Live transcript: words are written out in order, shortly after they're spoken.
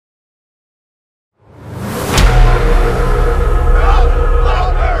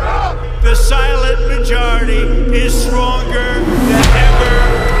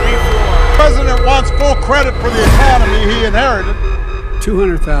all credit for the economy he inherited.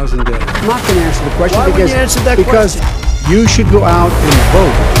 200,000 dead. I'm not going to answer the question. Why would you answer that because question? You should go out and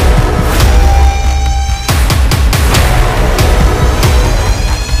vote.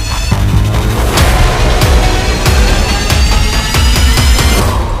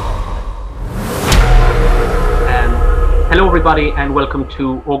 Hello everybody and welcome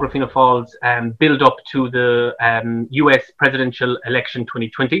to Ógra Falls build up to the US presidential election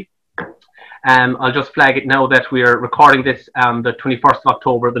 2020. I'll just flag it now that we are recording this on the 21st of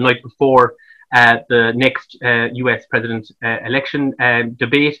October, the night before the next US president election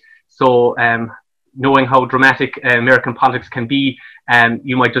debate. So knowing how dramatic American politics can be,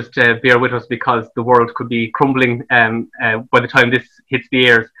 you might just bear with us because the world could be crumbling by the time this hits the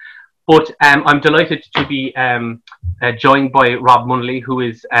airs. But I'm delighted to be joined by Rob Munnelly, who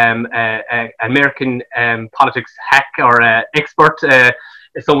is American politics hack or expert,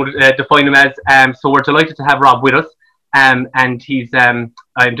 some would define him as. So we're delighted to have Rob with us, and he's. I'm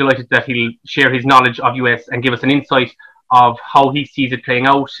delighted that he'll share his knowledge of US and give us an insight of how he sees it playing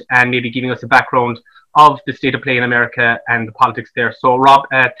out, and maybe giving us a background of the state of play in America and the politics there. So Rob,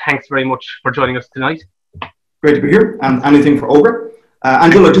 thanks very much for joining us tonight. Great to be here, and anything for Ógra.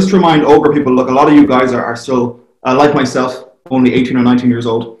 Angela, just to remind Ógra people, look, a lot of you guys are still, like myself, only 18 or 19 years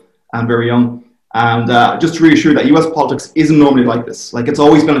old and very young. And just to reassure that US politics isn't normally like this. Like, it's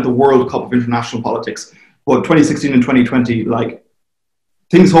always been at the World Cup of international politics. But 2016 and 2020, like,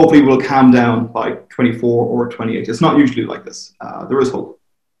 things hopefully will calm down by 24 or 28. It's not usually like this. There is hope.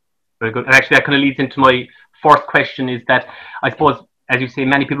 Very good. And actually, that kind of leads into my first question, is that I suppose, as you say,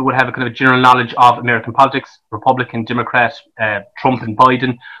 many people would have a kind of general knowledge of American politics, Republican, Democrat, Trump and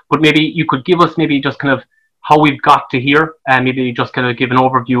Biden. But maybe you could give us maybe just kind of how we've got to here, and maybe just kind of give an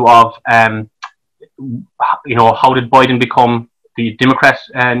overview of, you know, how did Biden become the Democrat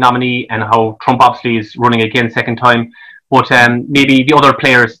nominee, and how Trump obviously is running again second time. But maybe the other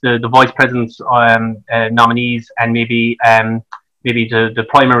players, the vice presidents, nominees, and maybe the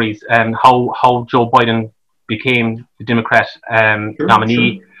primaries, and how Joe Biden became the Democrat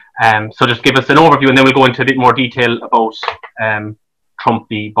nominee. Sure. So just give us an overview, and then we'll go into a bit more detail about Trump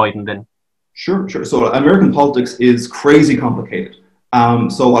v. Biden then. Sure. So American politics is crazy complicated.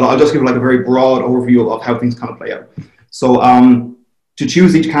 So I'll just give like a very broad overview of how things kind of play out. So to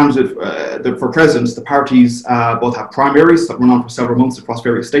choose each candidate for president, the parties both have primaries that run on for several months across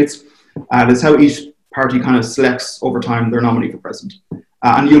various states. That's how each party kind of selects over time their nominee for president.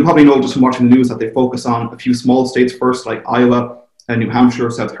 And you'll probably know just from watching the news that they focus on a few small states first, like Iowa, New Hampshire,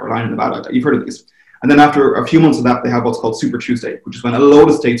 South Carolina, Nevada. You've heard of these. And then after a few months of that, they have what's called Super Tuesday, which is when a load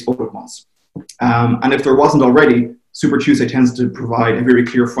of states vote at once. And if there wasn't already, Super Tuesday tends to provide a very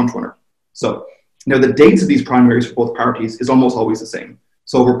clear frontrunner. So now the dates of these primaries for both parties is almost always the same.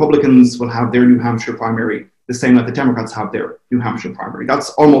 So Republicans will have their New Hampshire primary the same like the Democrats have their New Hampshire primary.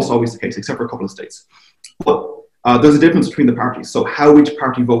 That's almost always the case, except for a couple of states. But there's a difference between the parties. So how each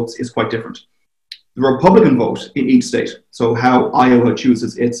party votes is quite different. The Republican vote in each state, so how Iowa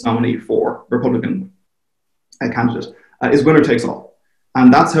chooses its nominee for Republican candidate, is winner takes all.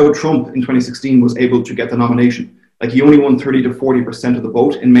 And that's how Trump in 2016 was able to get the nomination. Like, he only won 30 to 40% of the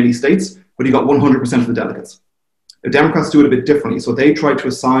vote in many states, but he got 100% of the delegates. The Democrats do it a bit differently. So they try to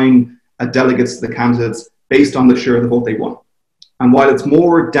assign delegates to the candidates based on the share of the vote they won. And while it's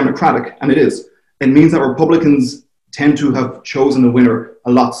more democratic, and it is, it means that Republicans tend to have chosen a winner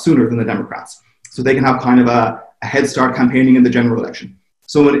a lot sooner than the Democrats. So they can have kind of a head start campaigning in the general election.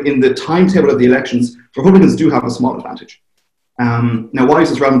 So in the timetable of the elections, Republicans do have a small advantage. Now, why is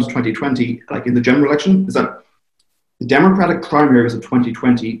this relevant to 2020, like in the general election, is that the Democratic primaries of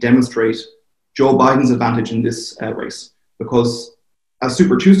 2020 demonstrate Joe Biden's advantage in this race. Because as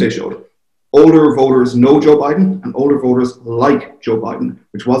Super Tuesday showed, older voters know Joe Biden and older voters like Joe Biden,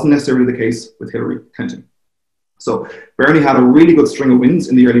 which wasn't necessarily the case with Hillary Clinton. So Bernie had a really good string of wins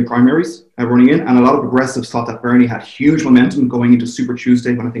in the early primaries running in, and a lot of progressives thought that Bernie had huge momentum going into Super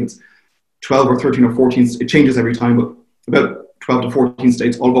Tuesday, when I think it's 12 or 13 or 14, it changes every time, but about 12 to 14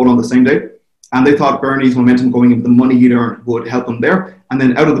 states all vote on the same day. And they thought Bernie's momentum going into the money he'd earned would help him there. And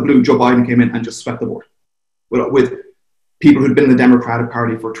then out of the blue, Joe Biden came in and just swept the board. With people who'd been in the Democratic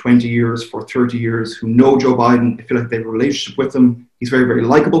Party for 20 years, for 30 years, who know Joe Biden, they feel like they have a relationship with him. He's very, very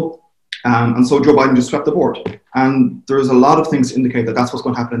likable. And so Joe Biden just swept the board. And there's a lot of things to indicate that that's what's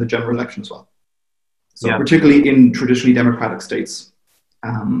going to happen in the general election as well. So yeah. Particularly in traditionally Democratic states,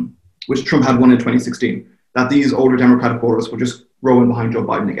 which Trump had won in 2016, that these older Democratic voters will just row in behind Joe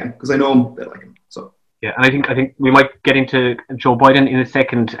Biden again, because I know they like him. So yeah, and I think we might get into Joe Biden in a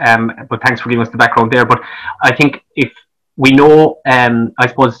second, but thanks for giving us the background there. But I think if we know, I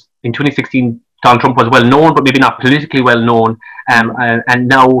suppose in 2016, Donald Trump was well known, but maybe not politically well known, and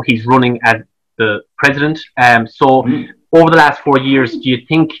now he's running as the president. So over the last 4 years, do you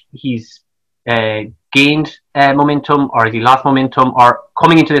think he's gained momentum, or has he lost momentum? Or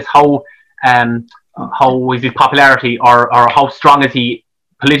coming into this, how is his popularity, or how strong is he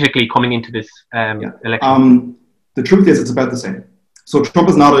politically coming into this election? The truth is, it's about the same. So Trump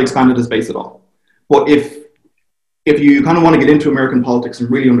has not expanded his base at all. But if you kind of want to get into American politics and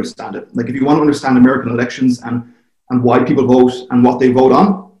really understand it, like if you want to understand American elections and why people vote and what they vote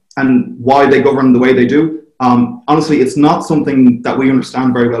on and why they govern the way they do, honestly, it's not something that we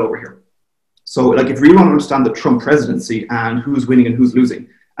understand very well over here. So like if you really want to understand the Trump presidency and who's winning and who's losing,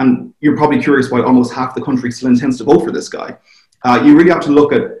 and you're probably curious why almost half the country still intends to vote for this guy, you really have to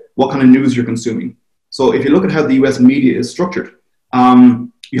look at what kind of news you're consuming. So if you look at how the US media is structured,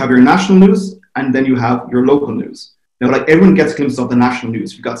 you have your national news and then you have your local news. Now, like everyone gets a glimpse of the national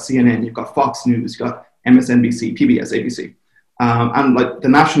news. You've got CNN, you've got Fox News, you've got MSNBC, PBS, ABC. And like the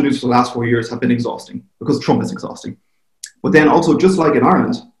national news for the last 4 years have been exhausting because Trump is exhausting. But then also, just like in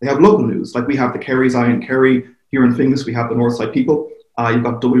Ireland, they have local news. Like we have the Kerrys, I and Kerry. Here in Finglas, we have the Northside People. You've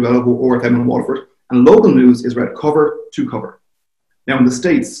got WLO, ORFM in Waterford. And local news is read cover to cover. Now, in the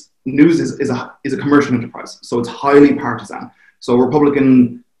States, news is a commercial enterprise. So it's highly partisan. So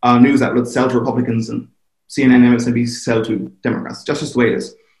Republican news outlets sell to Republicans and CNN, MSNBC sell to Democrats. That's just the way it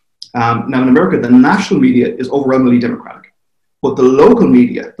is. Now, in America, the national media is overwhelmingly Democratic. But the local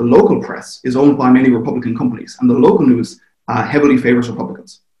media, the local press, is owned by many Republican companies. And the local news heavily favors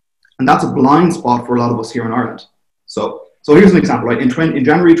Republicans. And that's a blind spot for a lot of us here in Ireland. So here's an example, right? In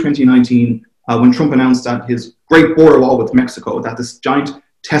January 2019, when Trump announced that his great border wall with Mexico, that this giant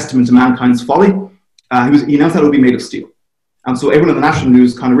testament to mankind's folly, he announced that it would be made of steel. And so everyone in the national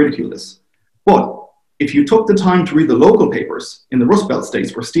news kind of ridiculed this. But if you took the time to read the local papers in the Rust Belt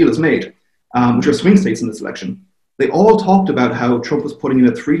states where steel is made, which are swing states in this election, they all talked about how Trump was putting in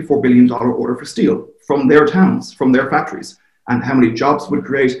a $3 to $4 billion order for steel from their towns, from their factories, and how many jobs it would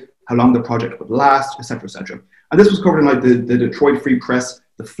create, how long the project would last, etc., etc. And this was covered in like the Detroit Free Press,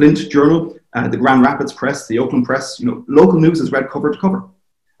 the Flint Journal, the Grand Rapids Press, the Oakland Press. You know, local news is read cover to cover.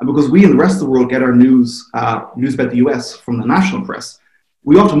 And because we in the rest of the world get our news about the US from the national press,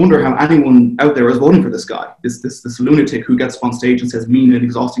 we often wonder how anyone out there is voting for this guy, this lunatic who gets on stage and says mean and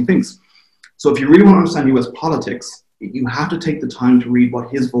exhausting things. So if you really want to understand US politics, you have to take the time to read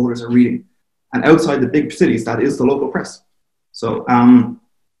what his voters are reading. And outside the big cities, that is the local press. So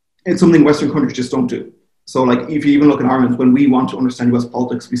it's something Western countries just don't do. So like if you even look in Ireland, when we want to understand US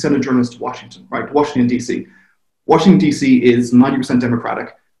politics, we send a journalist to Washington, right? Washington, DC. Washington, DC is 90%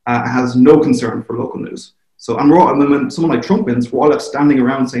 Democratic, has no concern for local news. So and when someone like Trump wins, we're all left standing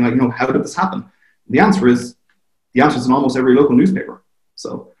around saying like, you know, how did this happen? The answer is in almost every local newspaper.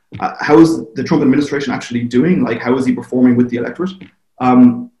 So how is the Trump administration actually doing? Like, how is he performing with the electorate?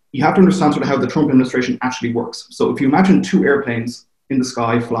 You have to understand sort of how the Trump administration actually works. So if you imagine two airplanes in the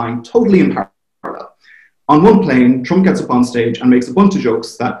sky flying totally in parallel. On one plane, Trump gets up on stage and makes a bunch of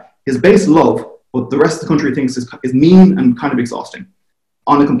jokes that his base love, but the rest of the country thinks is mean and kind of exhausting.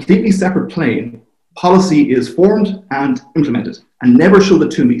 On a completely separate plane, policy is formed and implemented, and never shall the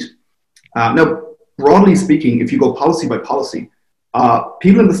two meet. Now, broadly speaking, if you go policy by policy,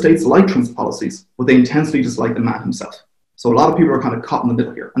 people in the States like Trump's policies, but they intensely dislike the man himself. So a lot of people are kind of caught in the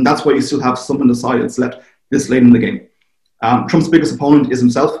middle here, and that's why you still have some undecided left this late in the game. Trump's biggest opponent is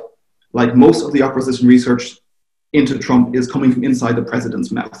himself. Like most of the opposition research into Trump is coming from inside the president's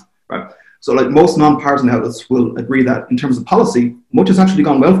mouth, right? So like most non-partisan outlets will agree that in terms of policy, much has actually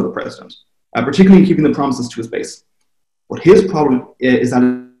gone well for the president, particularly in keeping the promises to his base. But his problem is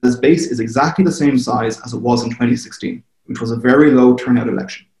that his base is exactly the same size as it was in 2016, which was a very low turnout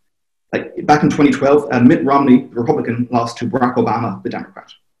election. Like back in 2012, Mitt Romney, the Republican, lost to Barack Obama, the Democrat.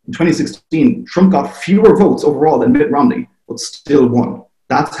 In 2016, Trump got fewer votes overall than Mitt Romney, but still won.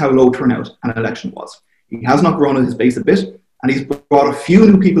 That's how low turnout an election was. He has not grown his base a bit, and he's brought a few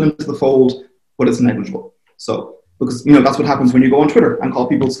new people into the fold, but it's negligible. So, because, you know, that's what happens when you go on Twitter and call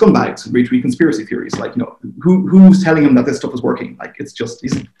people scumbags and retweet conspiracy theories. Like, you know, who's telling him that this stuff is working? Like, he's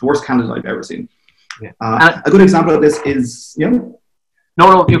the worst candidate I've ever seen. Yeah. A good example of this is, you know,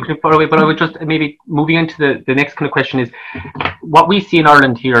 No, you can follow away, but I would just maybe moving into the next kind of question is what we see in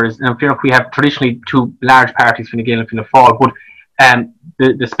Ireland here is, and fair enough, we have traditionally two large parties, Fine Gael and Fianna Fáil, but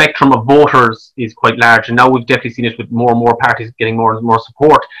the spectrum of voters is quite large, and now we've definitely seen it with more and more parties getting more and more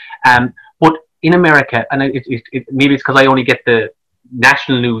support. But in America, and maybe it's because I only get the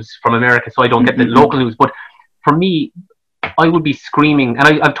national news from America, so I don't get the local news, but for me, I would be screaming, and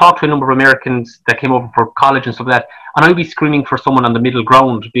I've talked to a number of Americans that came over for college and stuff like that, and I would be screaming for someone on the middle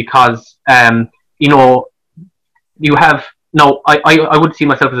ground because, you know, you have, no, I would see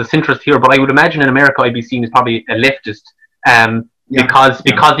myself as a centrist here, but I would imagine in America I'd be seen as probably a leftist, because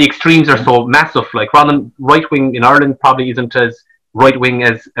the extremes are so massive. Like, rather than right wing in Ireland probably isn't as right wing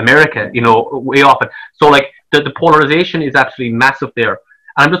as America, you know, way off it. So like the polarization is absolutely massive there.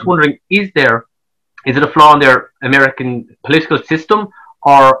 And I'm just wondering, is it a flaw in their American political system,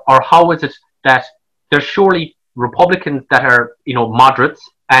 or how is it that there's surely Republicans that are, you know, moderates,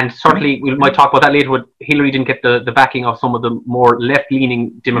 and certainly we might talk about that later. With Hillary didn't get the backing of some of the more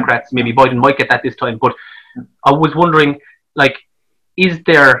left-leaning Democrats. Maybe Biden might get that this time. But I was wondering, like, is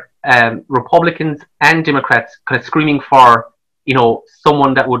there Republicans and Democrats kind of screaming for, you know,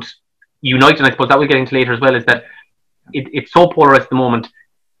 someone that would unite? And I suppose that we'll get into later as well, is that it's so polarized at the moment.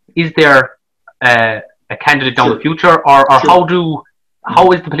 Is there a candidate down the future, or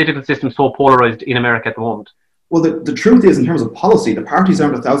how is the political system so polarized in America at the moment? Well, the truth is, in terms of policy, the parties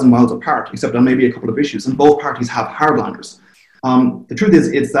aren't 1,000 miles apart, except on maybe a couple of issues, and both parties have hardliners. The truth is,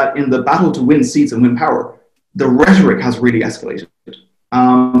 it's that in the battle to win seats and win power, the rhetoric has really escalated.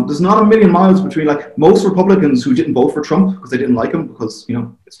 There's not a million miles between, like, most Republicans who didn't vote for Trump because they didn't like him because, you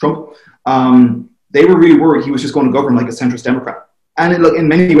know, it's Trump. They were really worried he was just going to govern like a centrist Democrat. And in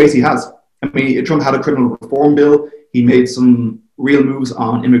many ways he has. I mean, Trump had a criminal reform bill. He made some real moves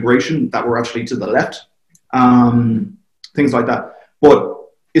on immigration that were actually to the left. Things like that. But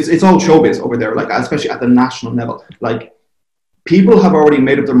it's all showbiz over there, like, especially at the national level. Like, people have already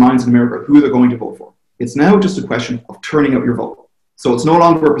made up their minds in America who they're going to vote for. It's now just a question of turning out your vote. So it's no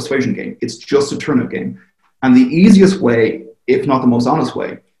longer a persuasion game. It's just a turnout game. And the easiest way, if not the most honest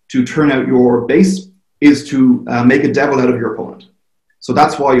way, to turn out your base is to make a devil out of your opponent. So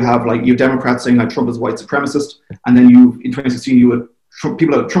that's why you have Democrats saying like Trump is white supremacist, and then in 2016 you had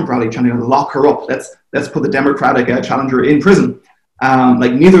people at a Trump rally chanting, "Lock her up. Let's put the Democratic challenger in prison."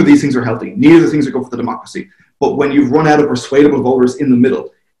 Like, neither of these things are healthy. Neither of the things are good for the democracy. But when you've run out of persuadable voters in the middle,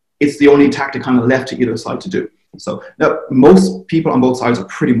 it's the only tactic kind of left to either side to do. So now most people on both sides are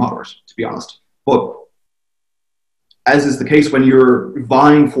pretty moderate, to be honest. But as is the case when you're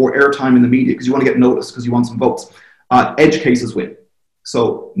vying for airtime in the media because you want to get noticed, because you want some votes, edge cases win.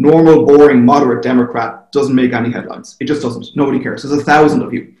 So normal, boring, moderate Democrat doesn't make any headlines. It just doesn't. Nobody cares. There's 1,000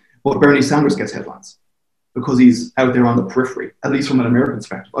 of you. But Bernie Sanders gets headlines because he's out there on the periphery, at least from an American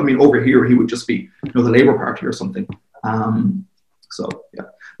perspective. I mean, over here, he would just be, you know, the Labour Party or something. So, yeah.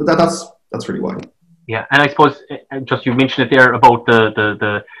 But that's really why. Yeah, and I suppose, just you mentioned it there about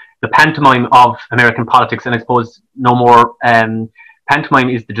the pantomime of American politics, and I suppose no more pantomime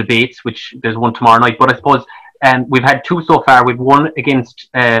is the debates, which there's one tomorrow night. But I suppose we've had two so far. We've one against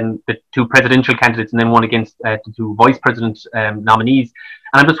the two presidential candidates, and then one against the two vice president nominees.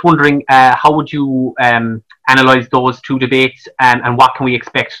 And I'm just wondering, how would you analyse those two debates, and what can we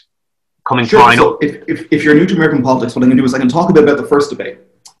expect coming tomorrow? So if you're new to American politics, what I'm going to do is I can talk a bit about the first debate,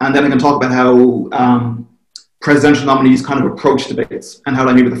 and then I can talk about how presidential nominees kind of approach debates, and how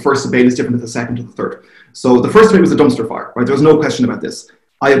like maybe the first debate is different than the second to the third. So the first debate was a dumpster fire, right? There was no question about this.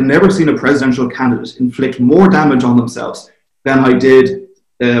 I have never seen a presidential candidate inflict more damage on themselves than I did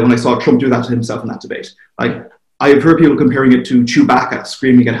when I saw Trump do that to himself in that debate. Like, I have heard people comparing it to Chewbacca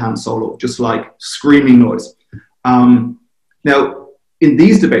screaming at Han Solo, just like screaming noise. Now, in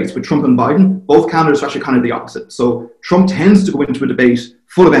these debates with Trump and Biden, both candidates are actually kind of the opposite. So Trump tends to go into a debate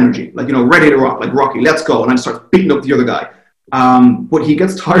full of energy, like, you know, ready to rock, like Rocky, let's go. And I start beating up the other guy. But he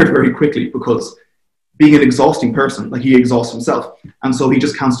gets tired very quickly because being an exhausting person, like, he exhausts himself. And so he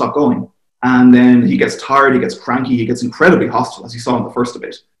just can't stop going. And then he gets tired, he gets cranky, he gets incredibly hostile, as you saw in the first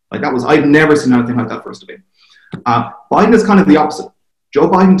debate. Like, I've never seen anything like that first debate. Biden is kind of the opposite. Joe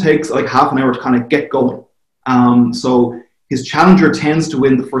Biden takes like half an hour to kind of get going. So his challenger tends to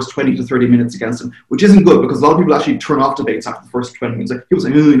win the first 20 to 30 minutes against him, which isn't good because a lot of people actually turn off debates after the first 20 minutes. Like, people say,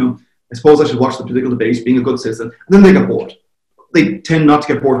 you know, I suppose I should watch the political debate, being a good citizen. And then they get bored. They tend not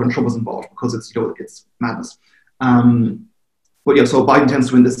to get bored when Trump is involved because it's, you know, it's madness. But yeah, so Biden tends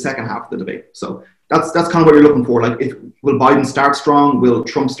to win the second half of the debate. So that's kind of what you're looking for. Like, will Biden start strong? Will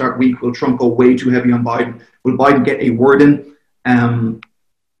Trump start weak? Will Trump go way too heavy on Biden? Will Biden get a word in?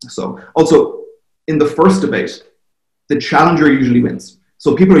 So also in the first debate, the challenger usually wins.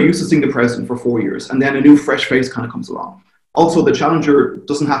 So people are used to seeing the president for 4 years, and then a new fresh face kind of comes along. Also, the challenger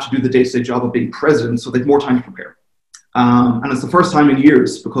doesn't have to do the day-to-day job of being president, so they have more time to prepare. And it's the first time in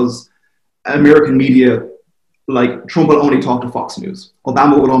years because American media like Trump will only talk to Fox News.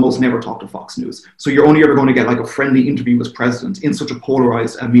 Obama will almost never talk to Fox News. So you're only ever going to get like a friendly interview as president in such a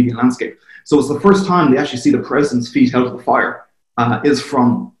polarized media landscape. So it's the first time they actually see the president's feet held to the fire is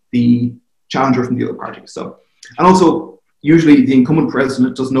from the challenger from the other party. So, and also usually the incumbent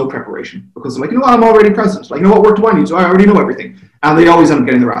president does no preparation because they're like, you know what, I'm already president. Like, you know what work do I need to? I already know everything. And they always end up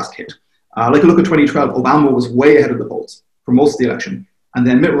getting their ass kicked. Like a look at 2012, Obama was way ahead of the polls for most of the election. And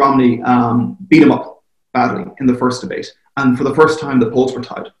then Mitt Romney beat him up badly in the first debate. And for the first time, the polls were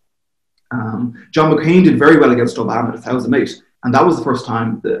tied. John McCain did very well against Obama in 2008. And that was the first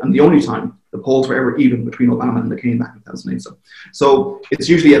time, and the only time, the polls were ever even between Obama and McCain back in 2008. So it's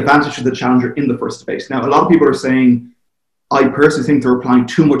usually advantage to the challenger in the first debate. Now, a lot of people are saying, I personally think they're applying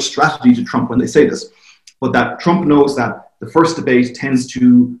too much strategy to Trump when they say this, but that Trump knows that the first debate tends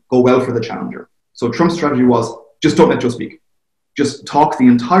to go well for the challenger. So Trump's strategy was, just don't let Joe speak. Just talk the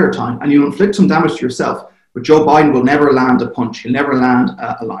entire time, and you'll inflict some damage to yourself, but Joe Biden will never land a punch. He'll never land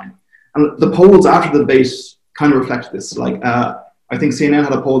a line. And the polls after the debate kind of reflect this. Like, I think CNN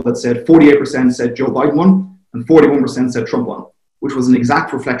had a poll that said 48% said Joe Biden won, and 41% said Trump won, which was an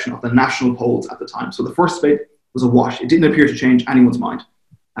exact reflection of the national polls at the time. So the first debate was a wash. It didn't appear to change anyone's mind.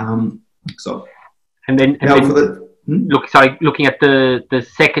 Looking at the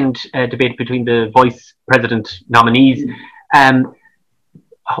second debate between the vice president nominees,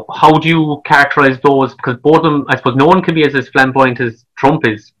 how do you characterize those? Because both of them, I suppose, no one can be as flamboyant as Trump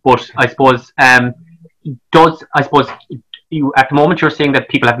is, but I suppose you at the moment you're saying that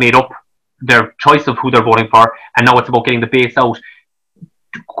people have made up their choice of who they're voting for, and now it's about getting the base out.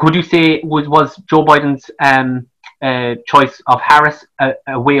 Could you say was Joe Biden's choice of Harris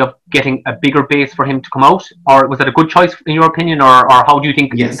a way of getting a bigger base for him to come out, or was that a good choice in your opinion, or how do you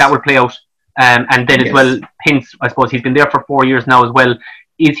think that would play out? And then as well, Pence, I suppose he's been there for 4 years now as well.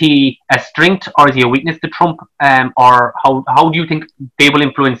 Is he a strength or is he a weakness to Trump? Or how do you think they will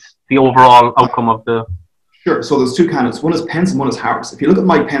influence the overall outcome of the... Sure, so there's two candidates. One is Pence and one is Harris. If you look at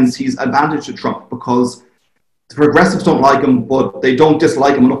Mike Pence, he's advantage to Trump because the progressives don't like him, but they don't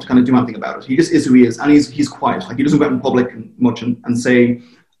dislike him enough to kind of do anything about it. He just is who he is, and he's quiet. Like, he doesn't go out in public much and say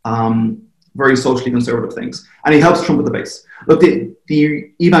very socially conservative things. And he helps Trump with the base. Look,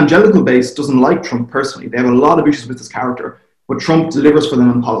 the evangelical base doesn't like Trump personally. They have a lot of issues with his character, but Trump delivers for them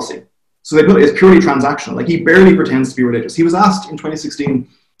in policy. So it's purely transactional. Like, he barely pretends to be religious. He was asked in 2016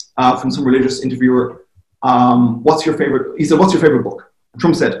 from some religious interviewer, what's your favorite? He said, what's your favorite book? And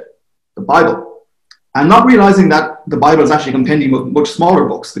Trump said, the Bible. And not realizing that the Bible is actually a compendium of much smaller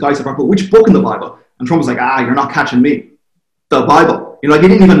books. The guy said, but which book in the Bible? And Trump was like, you're not catching me. The Bible. You know, like, he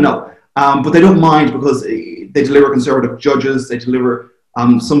didn't even know. But they don't mind because they deliver conservative judges. They deliver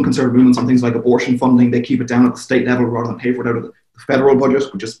some conservative movements on things like abortion funding. They keep it down at the state level rather than pay for it out of the federal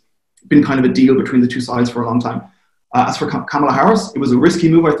budget, which has been kind of a deal between the two sides for a long time. As for Kamala Harris, it was a risky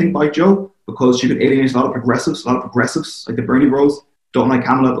move, I think, by Joe, because she could alienate a lot of progressives, like the Bernie bros, don't like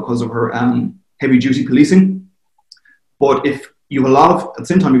Kamala because of her heavy-duty policing. But if you have at the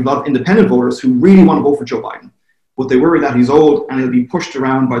same time, you have a lot of independent voters who really want to vote for Joe Biden, but they worry that he's old and he'll be pushed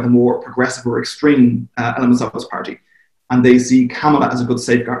around by the more progressive or extreme elements of his party. And they see Kamala as a good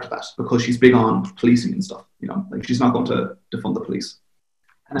safeguard to that because she's big on policing and stuff. You know, like, she's not going to defund the police.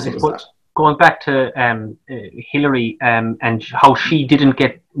 And I suppose, going back to Hillary and how she didn't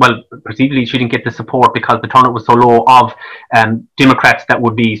get, well, perceivably she didn't get the support because the turnout was so low of Democrats that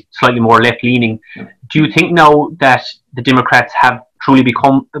would be slightly more left-leaning. Yeah. Do you think now that the Democrats have truly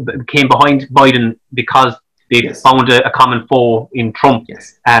came behind Biden because they found a common foe in Trump?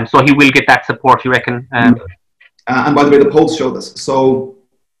 Yes. So he will get that support, you reckon? And by the way, the polls show this. So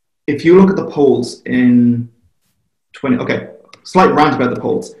if you look at the polls in slight rant about the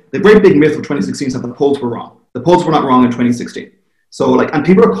polls. The great big myth of 2016 is that the polls were wrong. The polls were not wrong in 2016. So, and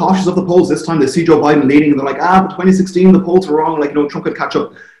people are cautious of the polls this time. They see Joe Biden leading and they're like, but 2016, the polls were wrong. Like, Trump could catch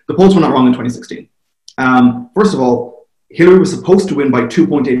up. The polls were not wrong in 2016. First of all, Hillary was supposed to win by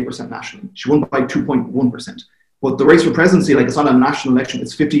 2.8% nationally. She won by 2.1%. But the race for presidency, it's not a national election,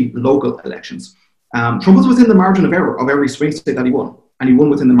 it's 50 local elections. Trump was within the margin of error of every swing state that he won. And he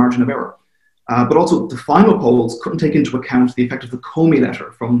won within the margin of error. But also, the final polls couldn't take into account the effect of the Comey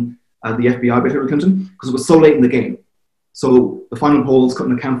letter from the FBI by Hillary Clinton because it was so late in the game. So the final polls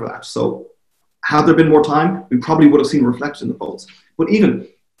couldn't account for that. So had there been more time, we probably would have seen reflected in the polls. But even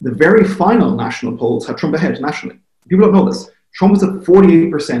the very final national polls had Trump ahead nationally. People don't know this. Trump was at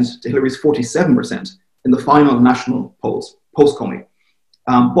 48% to Hillary's 47% in the final national polls, post-Comey.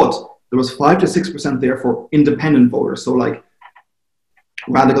 But there was 5 to 6% there for independent voters. So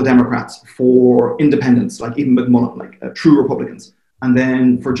radical Democrats, for independents, like even McMullen, true Republicans. and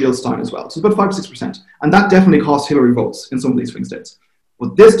then for Jill Stein as well. So it's about 5-6%. And that definitely cost Hillary votes in some of these swing states.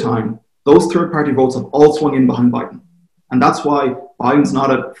 But this time, those third-party votes have all swung in behind Biden. And that's why Biden's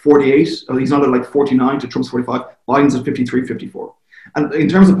not at 48, or he's not at like 49 to Trump's 45. Biden's at 53, 54. And in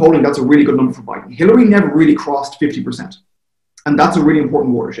terms of polling, that's a really good number for Biden. Hillary never really crossed 50%. And that's a really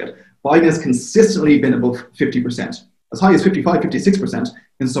important watershed. Biden has consistently been above 50%, as high as 55, 56%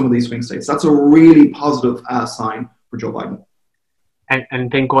 in some of these swing states. That's a really positive sign for Joe Biden. And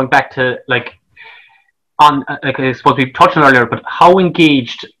then going back to like I suppose we touched on earlier, but how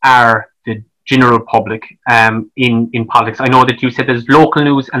engaged are the general public in politics? I know that you said there's local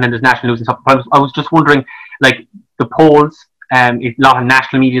news and then there's national news and stuff. But I was just wondering, like the polls. A lot of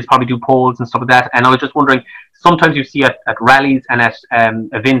national medias probably do polls and stuff like that. And I was just wondering, sometimes you see at rallies and at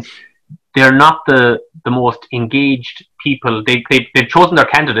events, they're not the most engaged people. They've chosen their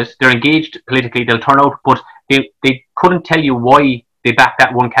candidates. They're engaged politically. They'll turn out, but they couldn't tell you why they backed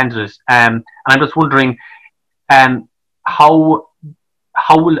that one candidate. And I'm just wondering how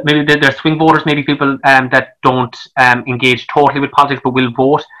maybe they're swing voters, maybe people that don't engage totally with politics but will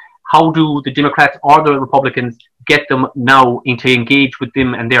vote. How do the Democrats or the Republicans get them now into engage with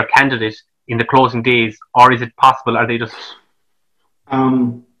them and their candidate in the closing days? Or is it possible? Are they just...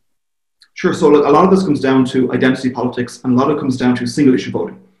 Sure. So a lot of this comes down to identity politics, and a lot of it comes down to single issue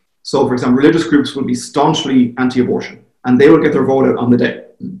voting. So, for example, religious groups will be staunchly anti-abortion, and they will get their vote out on the day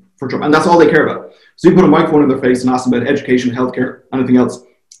for Trump. And that's all they care about. So you put a microphone in their face and ask them about education, healthcare, anything else,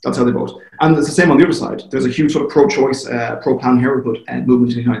 that's how they vote. And it's the same on the other side. There's a huge sort of pro-choice, pro-Planned Parenthood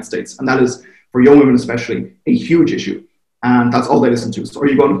movement in the United States. And that is, for young women especially, a huge issue. And that's all they listen to. So are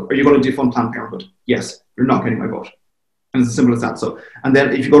you going to defund Planned Parenthood? Yes. You're not getting my vote. And it's as simple as that. So, and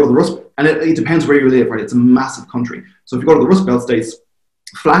then if you go to the Rust, and it depends where you live, right? It's a massive country. So if you go to the Rust Belt states,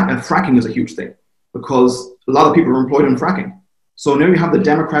 fracking is a huge thing because a lot of people are employed in fracking. So now you have the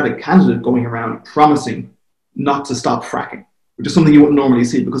Democratic candidate going around promising not to stop fracking, which is something you wouldn't normally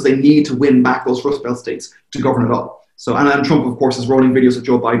see because they need to win back those Rust Belt states to govern it all. So, and then Trump, of course, is rolling videos of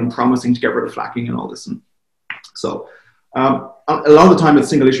Joe Biden promising to get rid of fracking and all this. And so a lot of the time it's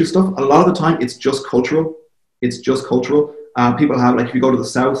single issue stuff. A lot of the time it's just cultural. It's just cultural. People have, like, if you go to the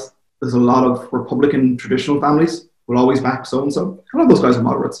South, there's a lot of Republican traditional families will always back so-and-so. A lot of those guys are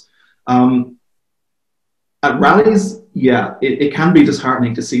moderates. At rallies, yeah, it can be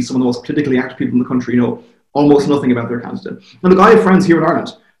disheartening to see some of the most politically active people in the country know almost nothing about their candidate. And look, I have friends here in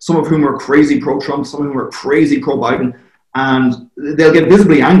Ireland, some of whom are crazy pro-Trump, some of whom are crazy pro-Biden, and they'll get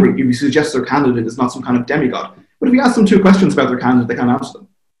visibly angry if you suggest their candidate is not some kind of demigod. But if you ask them 2 questions about their candidate, they can't answer them.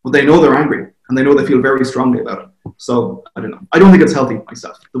 But they know they're angry, and they know they feel very strongly about it. So, I don't know. I don't think it's healthy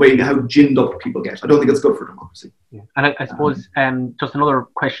myself, the way how ginned up people get. I don't think it's good for democracy. Yeah. And I suppose just another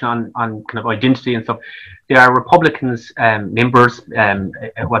question on kind of identity and stuff. There are Republicans members,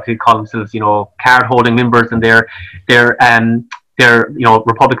 what they call themselves, card-holding members, and they're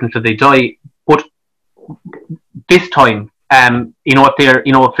Republicans till they die. But this time, if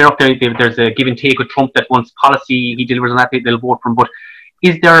they're up there, there's a give and take with Trump that once policy he delivers on that, they'll vote for him. But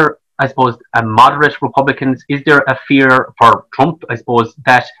is there, I suppose, a moderate Republicans, is there a fear for Trump, I suppose,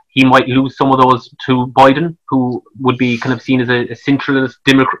 that he might lose some of those to Biden, who would be kind of seen as a centralist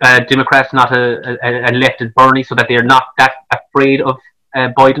Democrat, not a left as Bernie, so that they're not that afraid of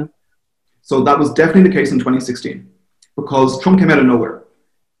Biden? So that was definitely the case in 2016, because Trump came out of nowhere.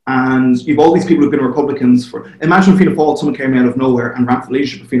 And you've all these people who've been Republicans for... Imagine Fianna Fáil, someone came out of nowhere and ran for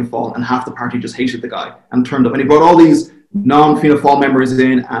leadership of Fianna Fáil, and half the party just hated the guy and turned up. And he brought all these non-Fianna Fáil members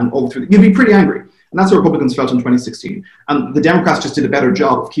in and overthrew... You'd be pretty angry. And that's what Republicans felt in 2016. And the Democrats just did a better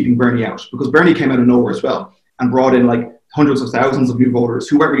job of keeping Bernie out, because Bernie came out of nowhere as well and brought in like hundreds of thousands of new voters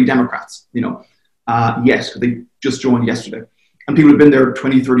who weren't really Democrats, yet, because they just joined yesterday. And people who've been there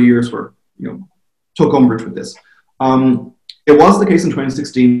 20, 30 years were, took umbrage with this. It was the case in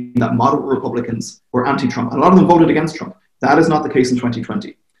 2016 that moderate Republicans were anti-Trump. And a lot of them voted against Trump. That is not the case in 2020.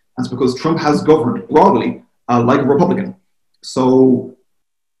 And it's because Trump has governed broadly like a Republican. So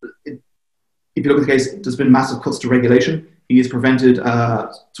if you look at the case, there's been massive cuts to regulation. He has prevented,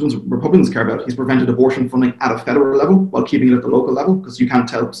 something Republicans care about, he's prevented abortion funding at a federal level while keeping it at the local level, because you can't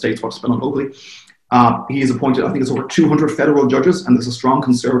tell states what to spend on locally. He has appointed, I think it's over 200 federal judges, and there's a strong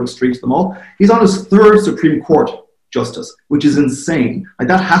conservative streak to them all. He's on his 3rd Supreme Court justice, which is insane. Like,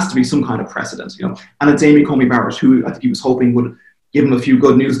 that has to be some kind of precedent, And it's Amy Coney Barrett, who I think he was hoping would give him a few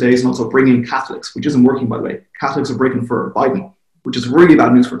good news days and also bring in Catholics, which isn't working, by the way. Catholics are breaking for Biden, which is really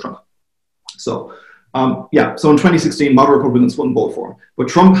bad news for Trump. So, so in 2016, moderate Republicans wouldn't vote for him. But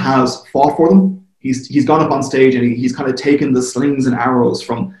Trump has fought for them. He's gone up on stage and he's kind of taken the slings and arrows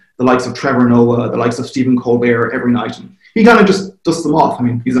from the likes of Trevor Noah, the likes of Stephen Colbert every night. And he kind of just dusts them off. I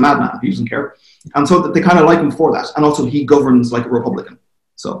mean, he's a madman. He doesn't care. And so they kind of like him for that. And also he governs like a Republican.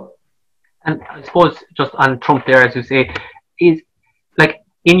 So. And I suppose just on Trump there, as you say, is like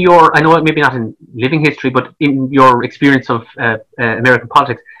in your, I know maybe not in living history, but in your experience of American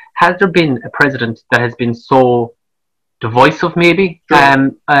politics, has there been a president that has been so divisive maybe?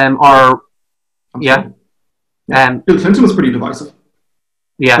 Sure. Or, yeah. Bill Clinton was pretty divisive.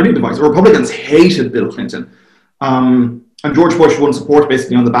 Yeah. Pretty divisive. Republicans hated Bill Clinton. And George Bush won support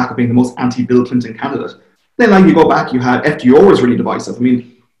basically on the back of being the most anti-Bill Clinton candidate. Then, like, you go back, you had FDR was really divisive. I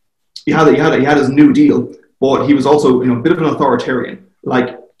mean, he had his New Deal, but he was also, a bit of an authoritarian.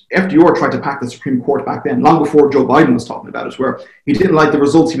 Like, FDR tried to pack the Supreme Court back then, long before Joe Biden was talking about it, where he didn't like the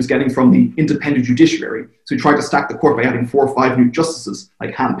results he was getting from the independent judiciary. So he tried to stack the court by adding 4 or 5 new justices,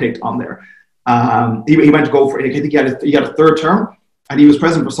 like handpicked on there. He went to go for, I think he had a third term, and he was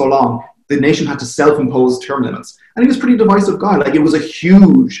president for so long, the nation had to self-impose term limits. And he was a pretty divisive guy. Like, it was a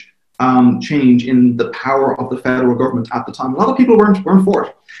huge change in the power of the federal government at the time. A lot of people weren't for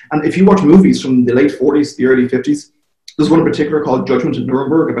it. And if you watch movies from the late 40s, the early 50s, there's one in particular called Judgment at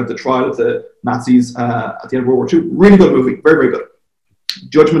Nuremberg about the trial of the Nazis at the end of World War II. Really good movie. Very, very good.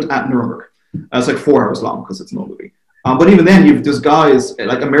 Judgment at Nuremberg. It's like 4 hours long because it's an old movie. But even then, there's guys,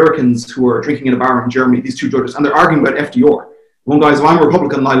 like Americans, who are drinking in a bar in Germany, these 2 judges, and they're arguing about FDR. One guy's, well, I'm a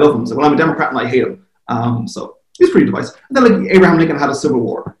Republican and I love him. So, well, I'm a Democrat and I hate him. So he's pretty divisive. And then, like, Abraham Lincoln had a civil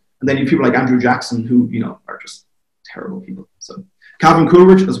war. And then you have people like Andrew Jackson, who, are just terrible people. So Calvin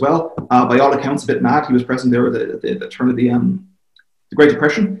Coolidge as well, by all accounts, a bit mad. He was president there at the turn of the Great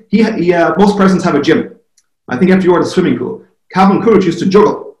Depression. Most presidents have a gym. I think FDR had a swimming pool. Calvin Coolidge used to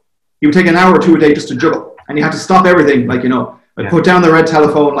juggle. He would take an hour or 2 a day just to juggle. And you had to stop everything, put down the red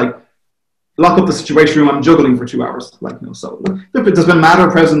telephone, lock up the situation room. I'm juggling for 2 hours, So there's been madder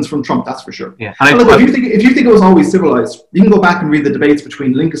presidents from Trump, that's for sure. Yeah. And if you think it was always civilized, you can go back and read the debates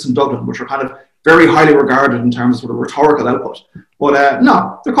between Lincoln and Dublin, which are kind of very highly regarded in terms of sort of rhetorical output. But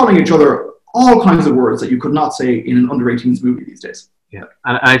no, they're calling each other all kinds of words that you could not say in an under 18s movie these days. Yeah,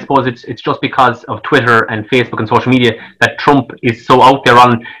 and I suppose it's just because of Twitter and Facebook and social media that Trump is so out there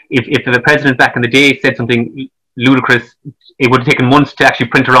on. If the president back in the day said something ludicrous, it would have taken months to actually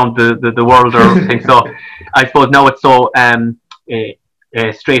print around the world or things. So I suppose now it's so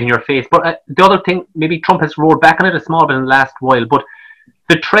straight in your face. But the other thing, maybe Trump has roared back on it a small bit in the last while, but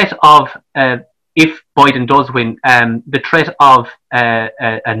the threat of, if Biden does win, the threat of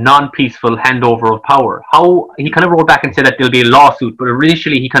a non-peaceful handover of power, how he kind of rolled back and said that there'll be a lawsuit, but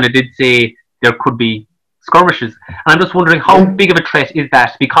initially he kind of did say there could be skirmishes. And I'm just wondering how big of a threat is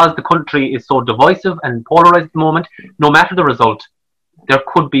that, because the country is so divisive and polarized at the moment. No matter the result, there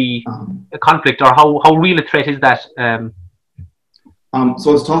could be a conflict, or how real a threat is that? So I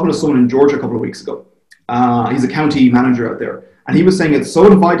was talking to someone in Georgia a couple of weeks ago. He's a county manager out there, and he was saying it's so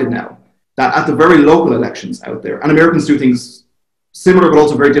divided now that at the very local elections out there, and Americans do things similar but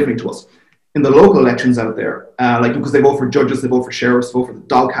also very different to us. In the local elections out there, because they vote for judges, they vote for sheriffs, they vote for the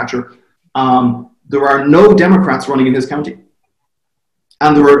dog catcher, there are no Democrats running in his county.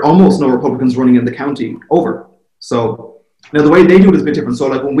 And there are almost no Republicans running in the county over. So now the way they do it is a bit different. So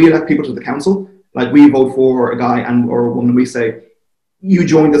when we elect people to the council, we vote for a guy or a woman, we say, you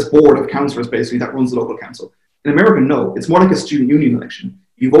join this board of councillors basically that runs the local council. In America, no. It's more like a student union election.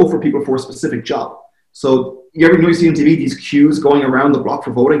 You vote for people for a specific job. So you see on TV these queues going around the block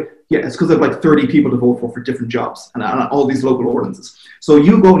for voting. Yeah, it's because they have 30 people to vote for different jobs and all these local ordinances. So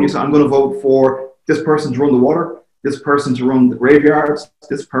you go and you say, I'm going to vote for this person to run the water, this person to run the graveyards,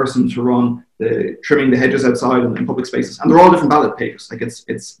 this person to run the trimming the hedges outside and in public spaces. And they're all different ballot papers.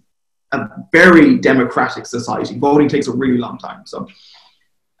 It's a very democratic society. Voting takes a really long time. So,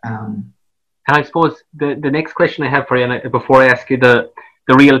 and I suppose the next question I have for you, and before I ask you the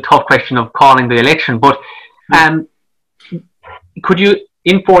real tough question of calling the election, but could you,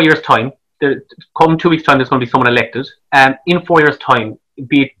 in 4 years' time, come 2 weeks' time, there's going to be someone elected, in 4 years' time,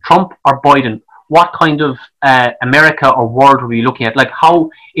 be it Trump or Biden, what kind of America or world are we looking at? How,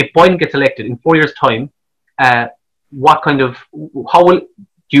 if Biden gets elected in 4 years' time, how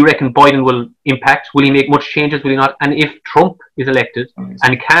do you reckon Biden will impact? Will he make much changes? Will he not? And if Trump is elected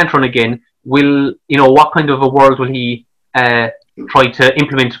and can't run again, what kind of a world will he try to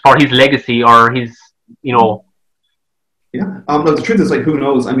implement for his legacy or his, Yeah. The truth is, who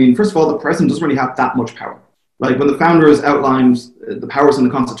knows? I mean, first of all, the president doesn't really have that much power. When the founders outlined the powers in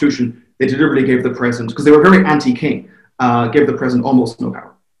the Constitution, they deliberately gave the president, because they were very anti-king, gave the president almost no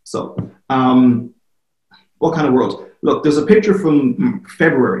power. So, what kind of world? Look, there's a picture from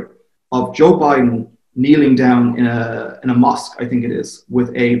February of Joe Biden kneeling down in a mosque, I think it is,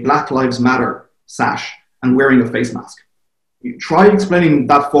 with a Black Lives Matter sash and wearing a face mask. You try explaining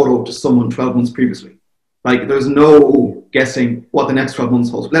that photo to someone 12 months previously. Like, there's no guessing what the next 12 months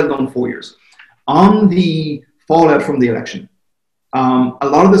holds, let alone 4 years. On the fallout from the election, a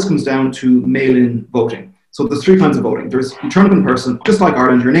lot of this comes down to mail-in voting. So there's 3 kinds of voting. There's you turn up in person, just like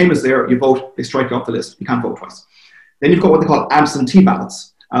Ireland, your name is there, you vote, they strike you off the list, you can't vote twice. Then you've got what they call absentee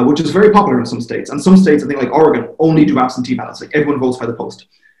ballots, which is very popular in some states. And some states, I think like Oregon, only do absentee ballots, like everyone votes by the post.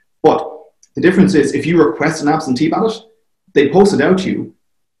 But the difference is if you request an absentee ballot, they post it out to you.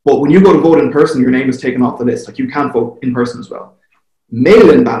 But when you go to vote in person, your name is taken off the list. Like, you can't vote in person as well.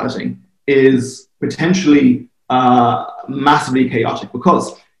 Mail-in balloting is potentially massively chaotic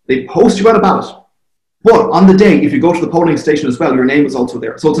because they post you out a ballot. But on the day, if you go to the polling station as well, your name is also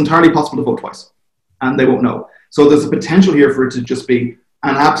there. So it's entirely possible to vote twice, and they won't know. So there's a potential here for it to just be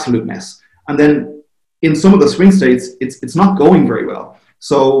an absolute mess. And then in some of the swing states, it's not going very well.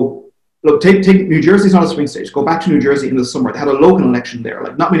 So look, take New Jersey's not a swing state. Go back to New Jersey in the summer. They had a local election there.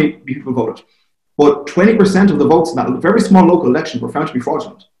 Like, not many people voted. But 20% of the votes in that very small local election were found to be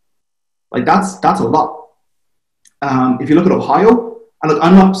fraudulent. Like, that's a lot. If you look at Ohio, and look,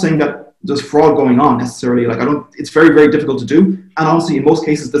 I'm not saying that there's fraud going on necessarily. Like, it's very, very difficult to do. And honestly, in most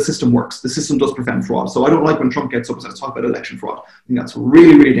cases, the system works. The system does prevent fraud. So I don't like when Trump gets up and starts talking about election fraud. I think that's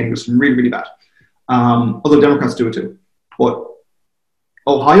really, really dangerous and really, really bad. Other Democrats do it too. But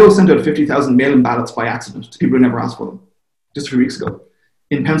Ohio sent out 50,000 mail-in ballots by accident to people who never asked for them just a few weeks ago.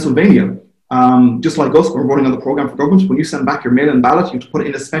 In Pennsylvania, just like us, we're voting on the program for government. When you send back your mail-in ballot, you have to put it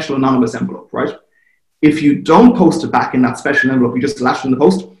in a special anonymous envelope, right? If you don't post it back in that special envelope, you just lash it in the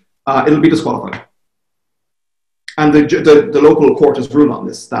post, it'll be disqualified. And the local court has ruled on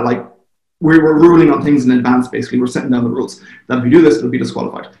this, that like we're ruling on things in advance, basically. We're setting down the rules, that if you do this, it'll be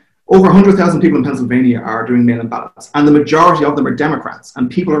disqualified. Over 100,000 people in Pennsylvania are doing mail-in ballots, and the majority of them are Democrats,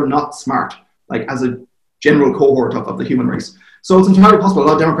 and people are not smart, like as a general cohort of the human race. So it's entirely possible a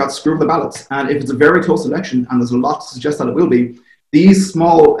lot of Democrats screw up the ballots, and if it's a very close election, and there's a lot to suggest that it will be, these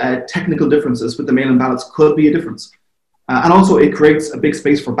small technical differences with the mail-in ballots could be a difference. And also it creates a big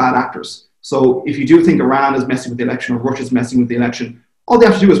space for bad actors. So if you do think Iran is messing with the election or Russia's messing with the election, all they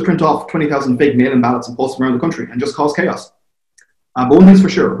have to do is print off 20,000 fake mail-in ballots and post them around the country and just cause chaos. But one thing's for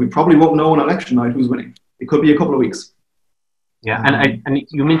sure, we probably won't know on election night who's winning. It could be a couple of weeks. Yeah, and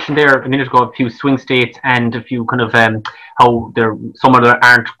you mentioned there a minute ago a few swing states and a few kind of how there some of them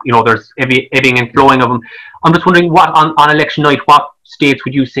aren't, there's ebbing and flowing of them. I'm just wondering what on election night, what states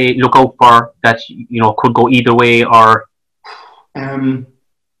would you say look out for that could go either way or? Well,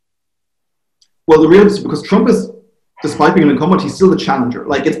 the real is because Trump is, despite being an incumbent, he's still the challenger.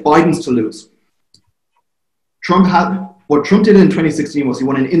 Like, it's Biden's to lose. What Trump did in 2016 was he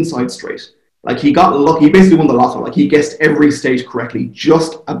won an inside straight. Like, he got lucky. He basically won the lotto. Like, he guessed every state correctly,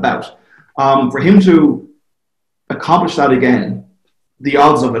 just about. For him to accomplish that again, the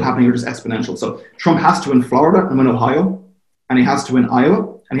odds of it happening are just exponential. So Trump has to win Florida and win Ohio, and he has to win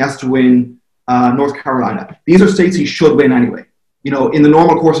Iowa, and he has to win North Carolina. These are states he should win anyway. In the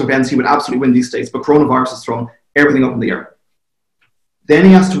normal course of events, he would absolutely win these states, but coronavirus has thrown everything up in the air. Then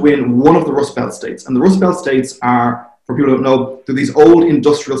he has to win one of the Rust Belt states. And the Rust Belt states are, for people who don't know, they're these old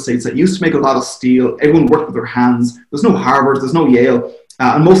industrial states that used to make a lot of steel. Everyone worked with their hands. There's no Harvard, there's no Yale.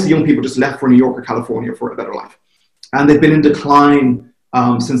 And most of the young people just left for New York or California for a better life. And they've been in decline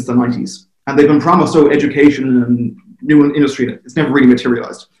since the 90s. And they've been promised education and new industry. It's never really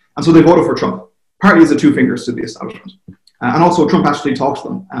materialized. And so they voted for Trump. Partly as a two fingers to the establishment. And also Trump actually talked to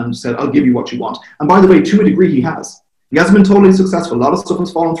them and said, I'll give you what you want. And by the way, to a degree, he has. He hasn't been totally successful. A lot of stuff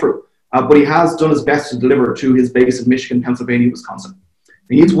has fallen through. But he has done his best to deliver to his base of Michigan, Pennsylvania, Wisconsin.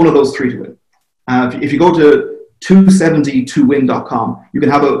 He needs one of those three to win. If you go to 270towin.com, you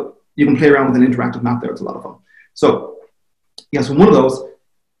can play around with an interactive map there. It's a lot of fun. So, yes, one of those.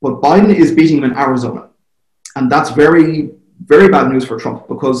 But Biden is beating him in Arizona. And that's very, very bad news for Trump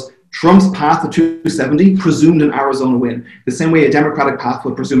because Trump's path to 270 presumed an Arizona win, the same way a Democratic path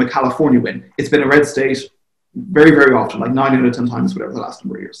would presume a California win. It's been a red state very, very often, like 9 out of 10 times, whatever the last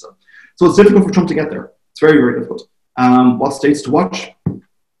number of years. So it's difficult for Trump to get there. It's very, very difficult. What states to watch? If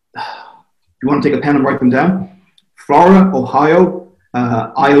you want to take a pen and write them down, Florida, Ohio,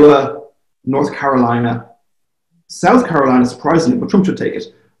 Iowa, North Carolina, South Carolina, surprisingly, but Trump should take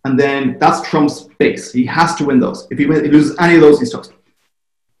it. And then that's Trump's base. He has to win those. If he loses any of those, he's toast.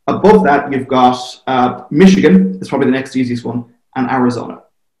 Above that, you've got Michigan, is probably the next easiest one, and Arizona.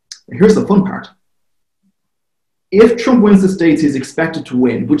 And here's the fun part. If Trump wins the states he's expected to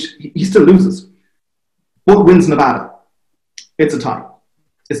win, which he still loses, but wins Nevada, it's a tie.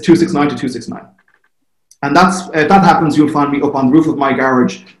 It's 269 to 269. And if that happens, you'll find me up on the roof of my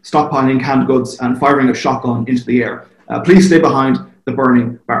garage, stockpiling canned goods and firing a shotgun into the air Please stay behind the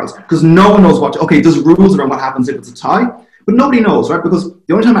burning barrels. Because no one knows what to, okay, there's rules around what happens if it's a tie, but nobody knows, right? Because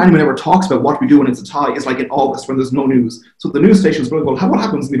the only time anyone ever talks about what we do when it's a tie is like in August when there's no news. So the news stations will go, what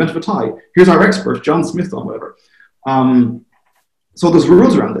happens in the event of a tie? Here's our expert, John Smith on whatever. So there's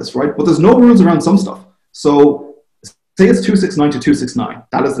rules around this, right? But there's no rules around some stuff. So say it's 269 to 269,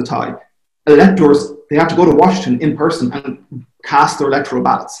 that is the tie. Electors, they have to go to Washington in person and cast their electoral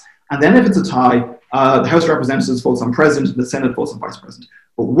ballots. And then if it's a tie, the House of Representatives votes on president, the Senate votes on vice president.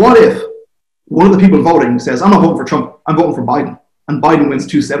 But what if one of the people voting says, I'm not voting for Trump, I'm voting for Biden, and Biden wins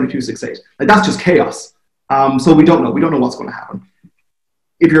 270, 268? Like, that's just chaos. So we don't know. We don't know what's going to happen.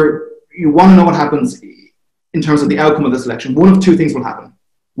 If you want to know what happens in terms of the outcome of this election, one of two things will happen.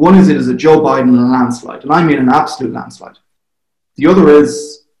 One is it is a Joe Biden landslide, and I mean an absolute landslide. The other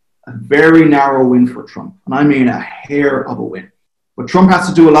is a very narrow win for Trump, and I mean a hair of a win. But Trump has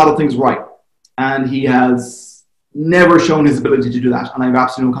to do a lot of things right, and he has never shown his ability to do that, and I have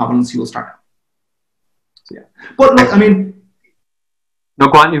absolutely no confidence he will start now. So, yeah. But look, I mean, no,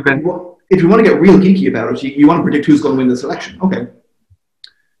 go on, you can. If you want to get real geeky about it, you want to predict who's going to win this election. Okay.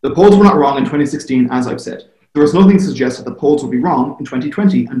 The polls were not wrong in 2016, as I've said. There is nothing to suggest that the polls will be wrong in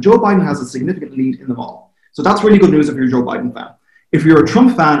 2020, and Joe Biden has a significant lead in them all. So that's really good news if you're a Joe Biden fan. If you're a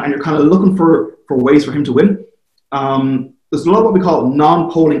Trump fan and you're kind of looking for ways for him to win, there's a lot of what we call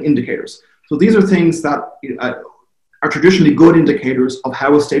non-polling indicators. So these are things that are traditionally good indicators of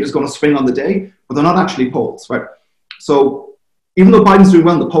how a state is going to swing on the day, but they're not actually polls, right? So even though Biden's doing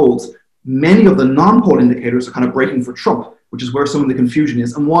well in the polls, many of the non-poll indicators are kind of breaking for Trump, which is where some of the confusion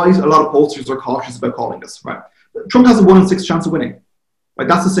is, and why a lot of pollsters are cautious about calling this, right? Trump has a 1 in 6 chance of winning. Right?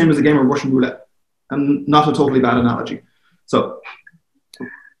 That's the same as a game of Russian roulette, and not a totally bad analogy. So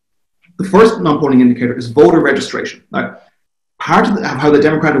the first non-polling indicator is voter registration. Right? Part of how the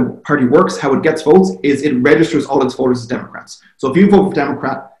Democratic Party works, how it gets votes, is it registers all its voters as Democrats. So if you vote for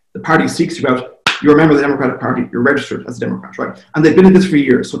Democrat, the party seeks you out, you're a member of the Democratic Party, you're registered as a Democrat, right? And they've been at this for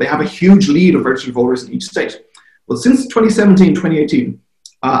years, so they have a huge lead of registered voters in each state. But since 2017, 2018,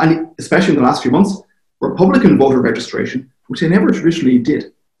 and especially in the last few months, Republican voter registration, which they never traditionally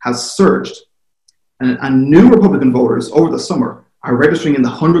did, has surged. And new Republican voters over the summer are registering in the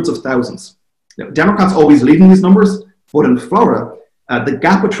hundreds of thousands. Now, Democrats always leading these numbers, but in Florida, the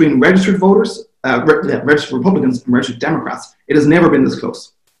gap between registered voters, registered Republicans and registered Democrats, it has never been this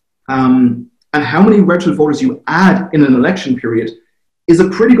close. And how many registered voters you add in an election period is a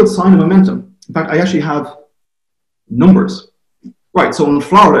pretty good sign of momentum. In fact, I actually have numbers. Right, so in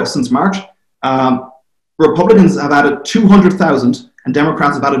Florida, since March, Republicans have added 200,000 and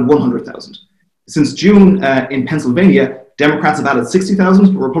Democrats have added 100,000. Since June in Pennsylvania, Democrats have added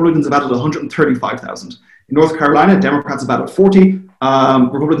 60,000, Republicans have added 135,000. In North Carolina, Democrats have added 40,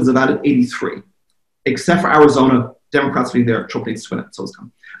 Republicans have added 83. Except for Arizona, Democrats being there, Trump needs to win it, so it's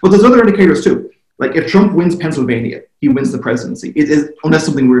come. But there's other indicators too. Like if Trump wins Pennsylvania, he wins the presidency. It is, unless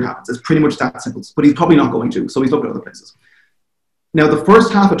something weird happens. It's pretty much that simple. But he's probably not going to, so he's looking at other places. Now, the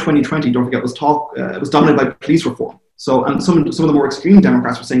first half of 2020, don't forget, was dominated by police reform. So, and some of the more extreme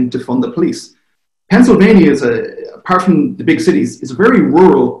Democrats were saying defund the police. Pennsylvania is, apart from the big cities, is a very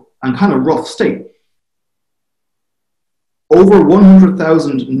rural and kind of rough state. Over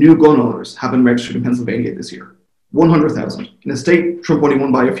 100,000 new gun owners have been registered in Pennsylvania this year. 100,000. In a state, Trump only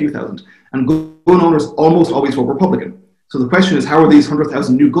won by a few thousand. And gun owners almost always vote Republican. So the question is, how are these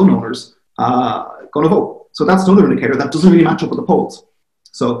 100,000 new gun owners going to vote? So that's another indicator that doesn't really match up with the polls.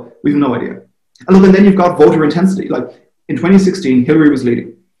 So we have no idea. And look, and then you've got voter intensity. Like in 2016, Hillary was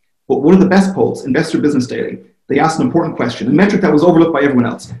leading. But one of the best polls, Investor Business Daily, they asked an important question, a metric that was overlooked by everyone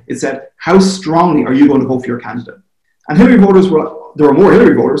else. It said, how strongly are you going to vote for your candidate? And Hillary voters there were more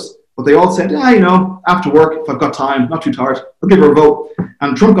Hillary voters, but they all said, after work, if I've got time, not too tired, I'll give her a vote.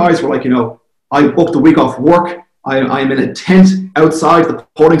 And Trump guys were like, I booked a week off work. I am in a tent outside the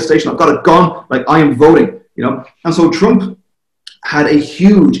polling station. I've got a gun. Like, I am voting, And so Trump had a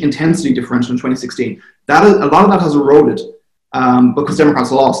huge intensity differential in 2016. A lot of that has eroded because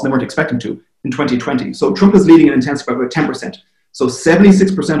Democrats lost and they weren't expecting to in 2020. So Trump is leading in intensity by about 10%. So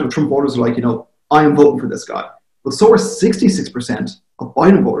 76% of Trump voters are like, I am voting for this guy. But so are 66% of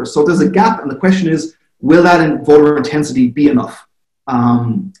Biden voters. So there's a gap, and the question is, will that voter intensity be enough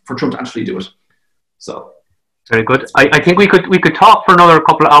for Trump to actually do it? So very good. I think we could talk for another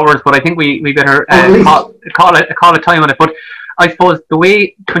couple of hours, but I think we better call a time on it. But I suppose the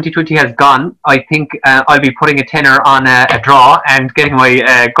way 2020 has gone, I think I'll be putting a tenner on a draw and getting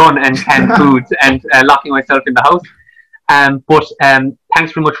my gun and canned foods and locking myself in the house. But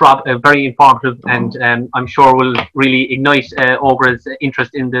thanks very much, Rob. Very informative, and I'm sure will really ignite Ógra's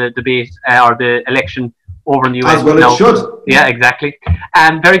interest in the debate or the election over in the US. As well now. it should. Yeah, exactly.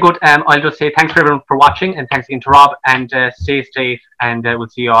 Very good. I'll just say thanks for everyone for watching, and thanks again to Rob, and stay safe, and we'll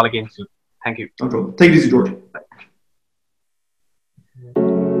see you all again soon. Thank you. No trouble. Take it easy, George. Bye.